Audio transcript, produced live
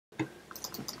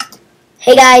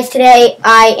Hey guys, today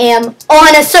I am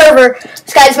on a server,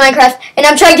 Skydoes Minecraft, and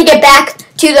I'm trying to get back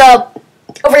to the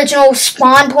original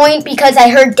spawn point because I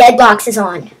heard Deadlocks is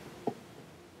on.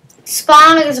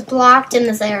 Spawn is blocked in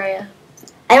this area.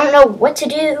 I don't know what to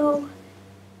do.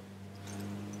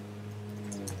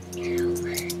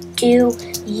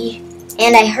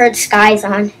 And I heard Sky's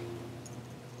on.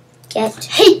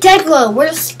 Hey Deadglow,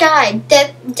 where's Sky?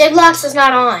 Deadlocks is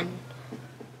not on.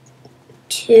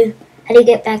 How do you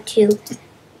get back to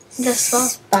the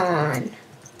spawn?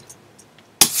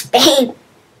 Spain.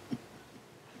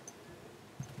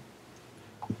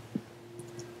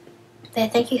 They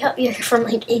think you're from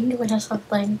like England or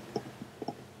something.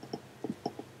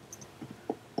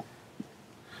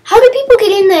 How do people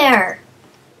get in there?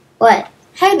 What?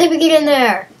 How did they get in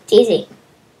there? It's easy.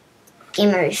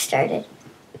 Game already started.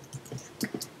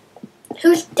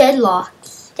 Who's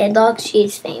Deadlocks? Deadlocks,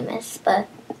 she's famous, but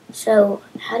so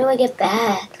how do I get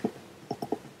back?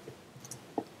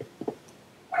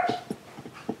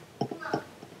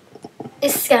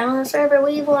 Is Sky on the server?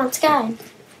 We want Sky.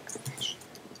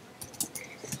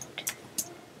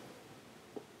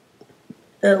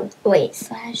 Oh, wait,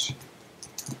 slash.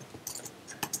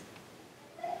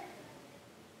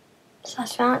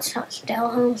 /found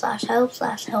 /delhome /help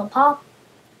 /helppop.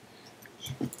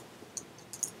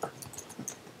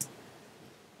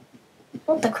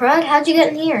 What the crud? How'd you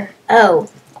get in here? Oh.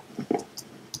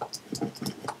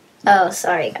 Oh,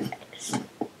 sorry guys.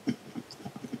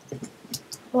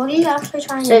 What are you actually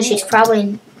trying to So do? she's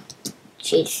probably...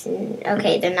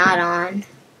 Okay, they're not on.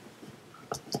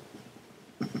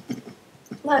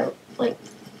 What? Like,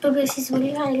 what are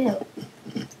you trying to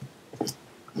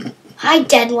do? Hi,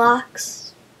 Deadlocks.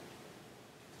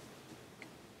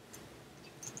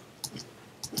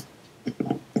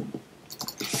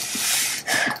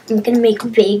 I'm gonna make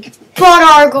big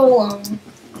butter golem.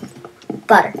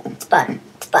 Butter.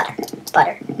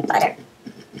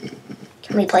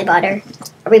 Can we play butter?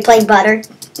 Are we playing butter?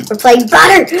 We're playing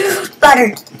butter!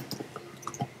 Butter!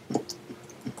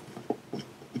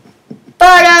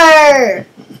 Butter!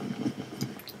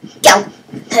 Go!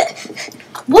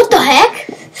 What the heck?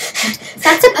 Is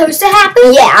that supposed to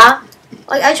happen? Yeah.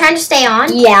 Like, are you trying to stay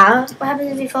on? Yeah. What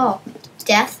happens if you fall?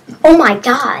 Death? Oh my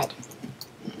god.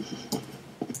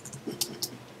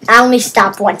 I only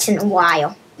stop once in a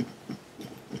while.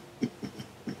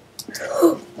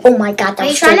 Oh my god, that Are you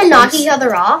was trying so to knock close. each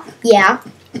other off? Yeah.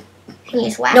 Can you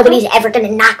just whack Nobody's them? ever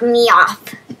gonna knock me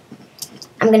off.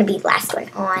 I'm gonna be last one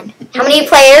on. How many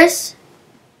players?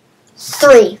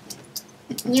 3.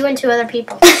 You and 2 other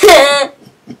people.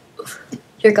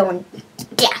 You're going,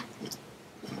 yeah.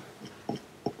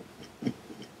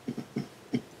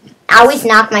 I always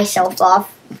knock myself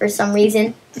off for some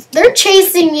reason. They're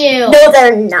chasing you. No,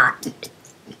 they're not.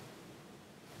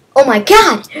 Oh my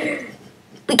god.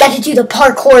 We got to do the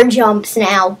parkour jumps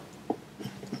now.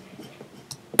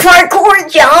 Parkour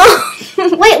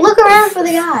jump! Wait, look around for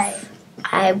the guy.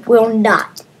 I will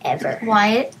not, ever.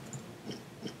 Wyatt.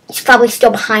 He's probably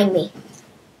still behind me.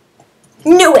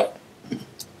 Knew it!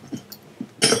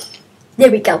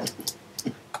 There we go.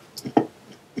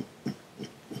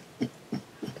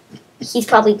 He's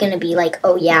probably gonna be like,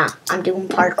 oh yeah, I'm doing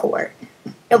parkour.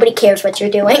 Nobody cares what you're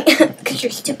doing. Because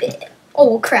you're stupid.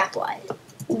 Oh, crap, Wyatt.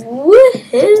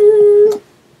 Woohoo!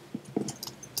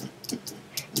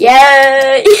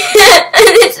 Yay!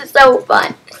 This is so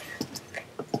fun.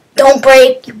 Don't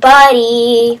break your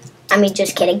buddy. I mean,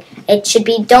 just kidding. It should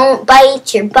be don't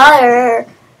bite your butter.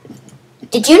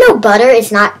 Did you know butter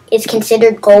is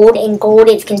considered gold and gold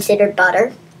is considered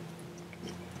butter?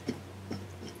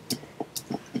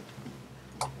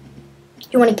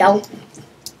 You want to go?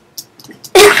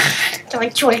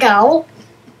 Don't you want to go?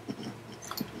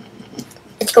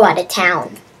 Let's go out of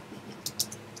town.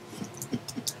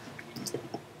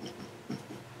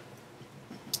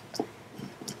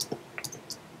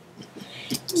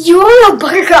 You're a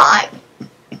butter guy.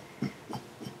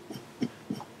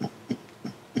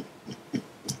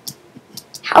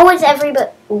 How is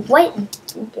everybody... What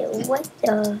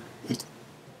the...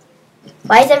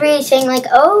 Why is everybody saying like,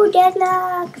 oh,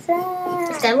 Deadlocks? Ah.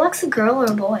 Is Deadlocks a girl or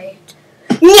a boy?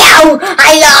 No!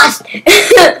 I lost!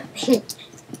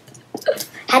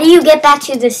 How do you get back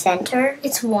to the center?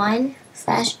 It's 1.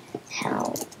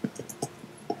 /help.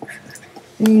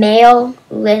 Mail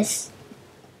list.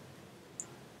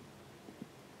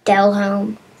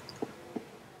 Delhome.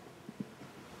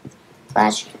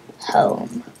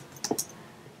 /home.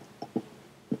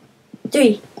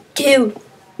 3, 2,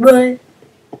 1.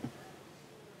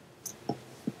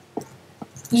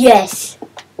 Yes.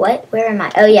 What? Where am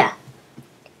I? Oh, yeah.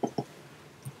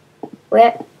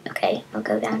 Where? Okay, I'll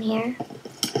go down here.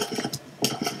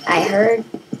 I heard.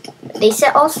 They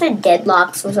said also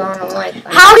Deadlocks was on. I'm like,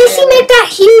 how does he make that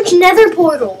huge nether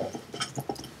portal?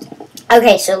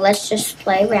 Okay, so let's just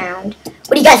play around.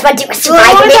 What do you guys want to do?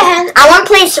 Survival game? I want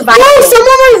to play survival. No,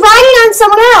 someone was riding on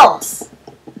someone else.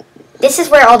 This is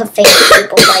where all the famous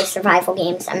people play survival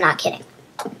games. I'm not kidding.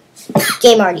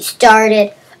 Game already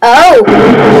started. Oh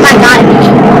my god!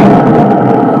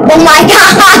 Oh my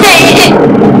god!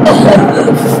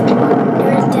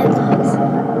 There's Deadlocks.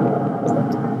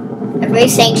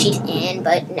 Everybody's saying she's in,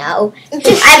 but no.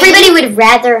 Everybody would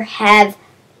rather have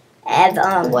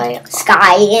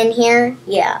Sky in here.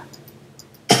 Yeah.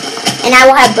 And I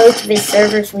will have both of his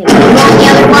servers. We will on the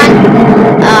other one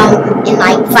in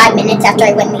like 5 minutes after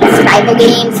I win these survival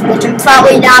games, which I'm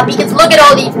probably not because look at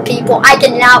all these people. I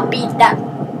cannot beat them.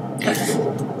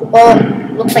 Well,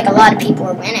 looks like a lot of people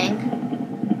are winning.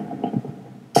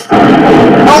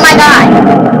 Oh my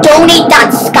god!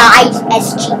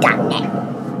 Donate.sky.sg.net.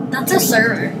 That's a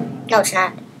server. No, it's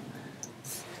not.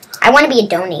 I want to be a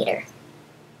donator.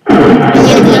 I'm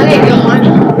gonna be a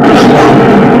donator.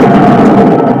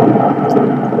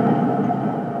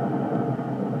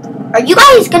 Are you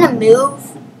guys gonna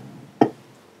move?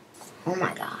 Oh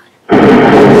my god.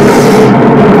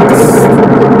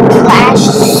 Slash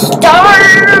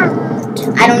start!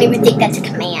 I don't even think that's a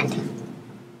command.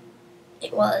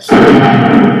 It was.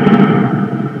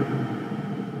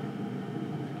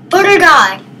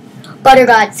 Butter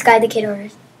God, Sky the Kid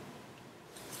orders.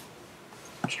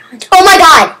 Oh my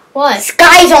god! What?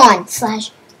 Sky's on!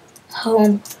 Slash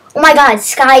home. Oh my god,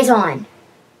 Sky's on.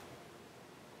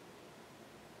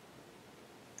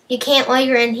 You can't while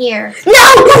you're in here. No!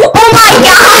 Oh my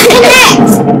god!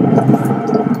 Connect!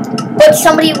 But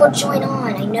somebody will join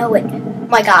on. I know it. Oh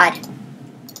my god.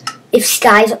 If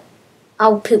Sky's...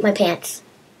 I'll poop my pants.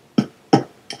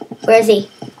 Where is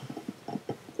he?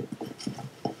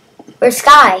 Where's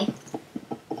Sky?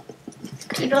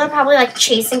 People are probably like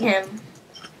chasing him.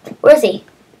 Where is he?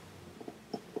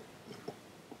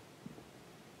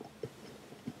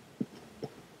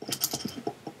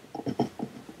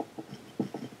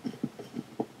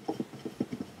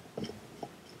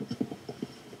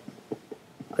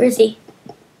 Where is he?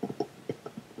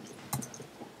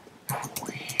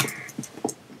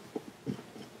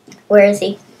 Where is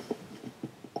he?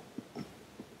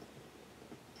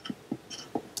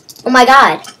 Oh my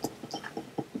god.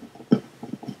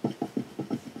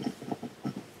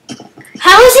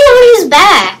 How is he on his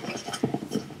back?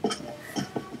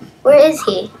 Where is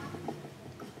he?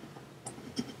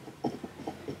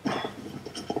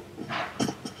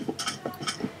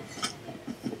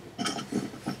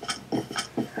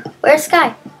 Where's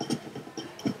Sky?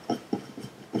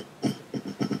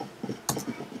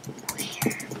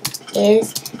 Where is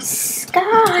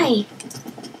Sky?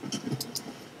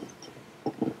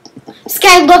 Sky,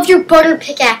 I love your butter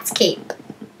pickaxe cape.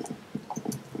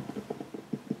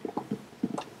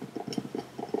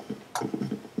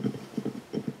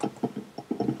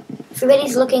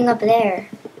 Everybody's looking up there.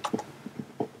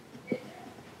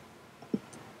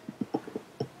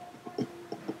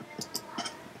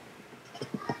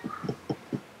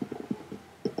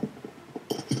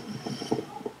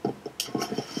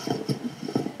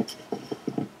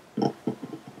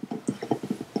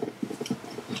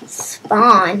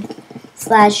 Spawn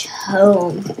slash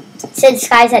home. It said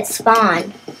Sky's at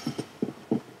spawn.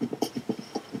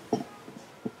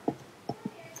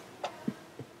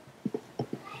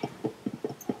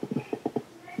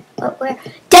 But where?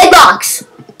 Deadlocks!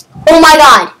 Oh my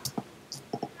god!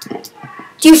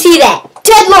 Do you see that?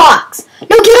 Deadlocks!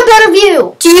 No, get a better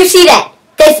view! Do you see that?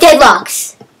 That's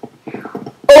Deadlocks.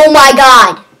 Oh my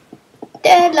god!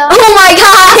 Deadlocks. Oh my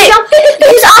god!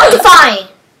 Use Optifine.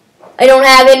 I don't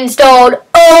have it installed.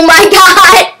 Oh my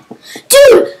god!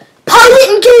 Dude, pause it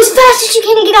and go as fast as you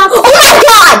can to get out. Oh my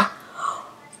god!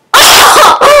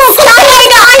 Oh my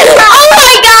god! Oh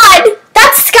my god!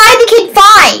 That's Sky the Kid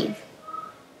 5.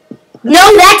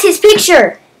 No, that's his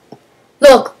picture.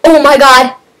 Look. Oh my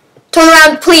god. Turn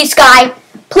around, please, Sky.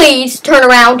 Please, turn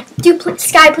around. Dude,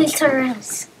 Sky, please turn around.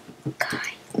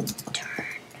 Sky, turn.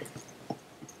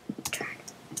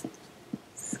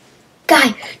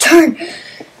 Sky, turn.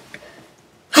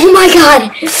 Oh my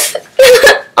god.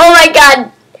 Oh my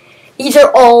god. These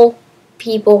are all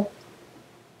people.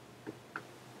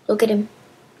 Look at him.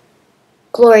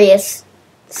 Glorious.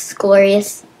 This is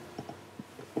glorious.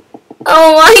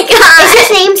 Oh my god. Is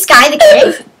his name Sky the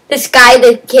Kid? The Sky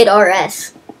the Kid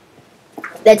RS.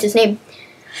 That's his name.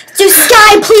 Dude,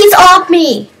 Sky, please off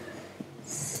me.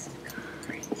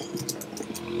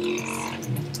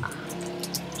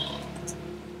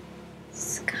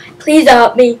 Sky, please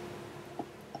help me.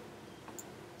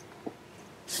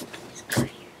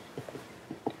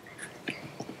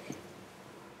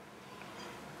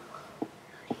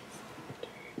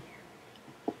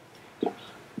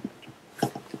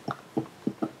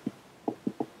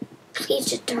 Please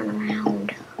just turn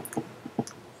around.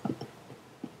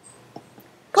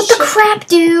 What the crap,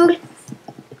 dude?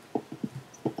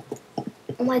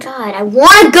 Oh my god, I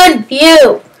want a good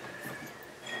view.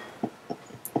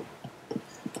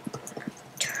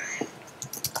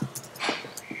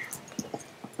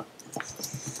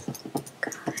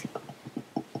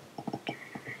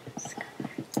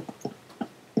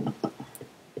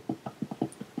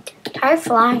 Try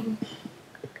flying.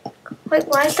 Wait,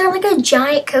 why is there like a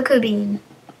giant cocoa bean?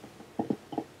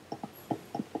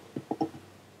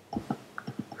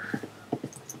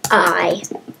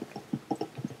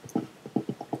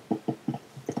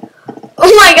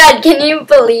 Oh my god, can you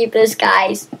believe this,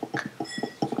 guys?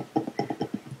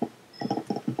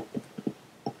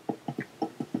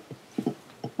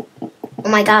 Oh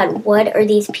my god, what are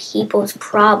these people's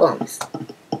problems?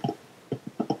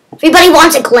 Everybody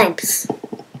wants a glimpse.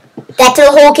 That's the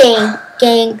whole gang.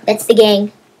 Gang, that's the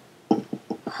gang.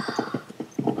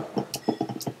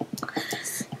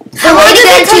 So we're gonna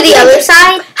go to the other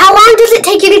side? How long does it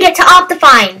take you to get to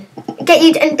Optifine? Get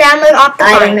you and download Optifine?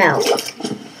 I don't know.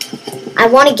 I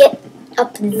want to get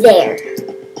up there.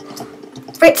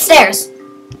 Right, stairs.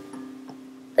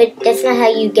 But that's not how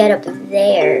you get up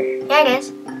there. Yeah, it is.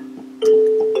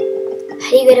 How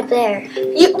do you get up there?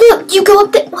 You look, you go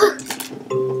up there. Look.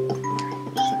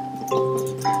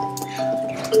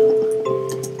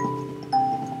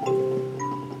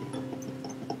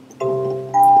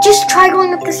 Just try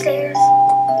going up the stairs.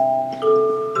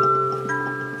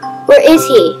 Where is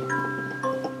he?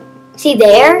 Is he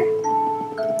there?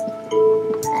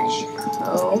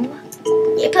 Home.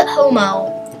 You put homo.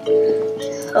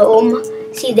 Home.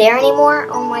 Is he there anymore?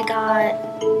 Oh my god.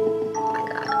 Oh my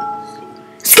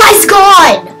god. Sky's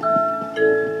gone!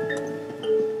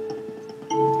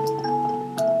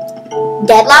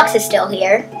 Deadlocks is still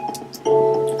here.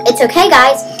 It's okay,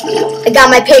 guys. I got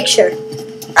my picture.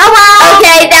 Oh wow!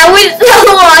 Okay, that was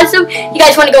so awesome. You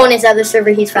guys want to go on his other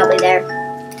server? He's probably there.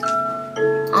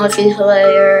 I'll choose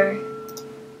player.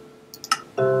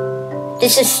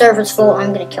 This is server's full.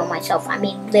 I'm gonna kill myself. I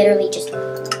mean, literally just.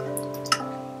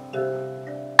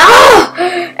 Oh!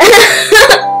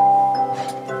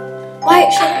 Why?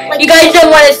 Like, you guys don't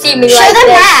want to see me show like them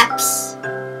this. maps.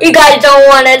 You guys don't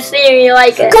want to see me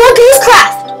like it. Go on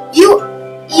Goosecraft. You.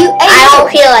 I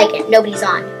don't feel like it. Nobody's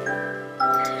on.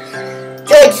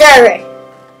 Join server.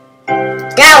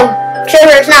 Now,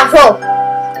 server is not full.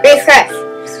 Refresh.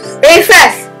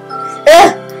 Refresh.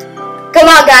 Ugh. Come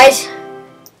on, guys.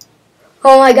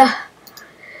 Oh my god.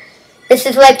 This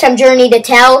is Lifetime Journey to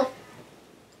Tell.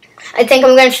 I think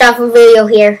I'm going to stop the video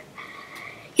here.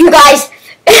 You guys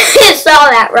saw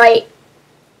that, right?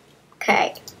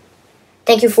 Okay.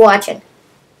 Thank you for watching.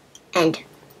 And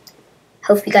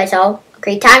hope you guys all have a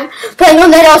great time playing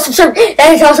on that awesome server.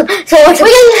 That is awesome. So we're going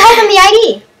to tell them the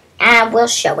ID. And we'll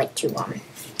show it to them.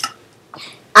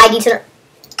 IDs are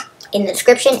in the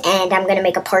description, and I'm going to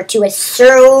make a part 2 as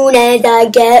soon as I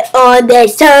get on the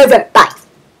server. Bye.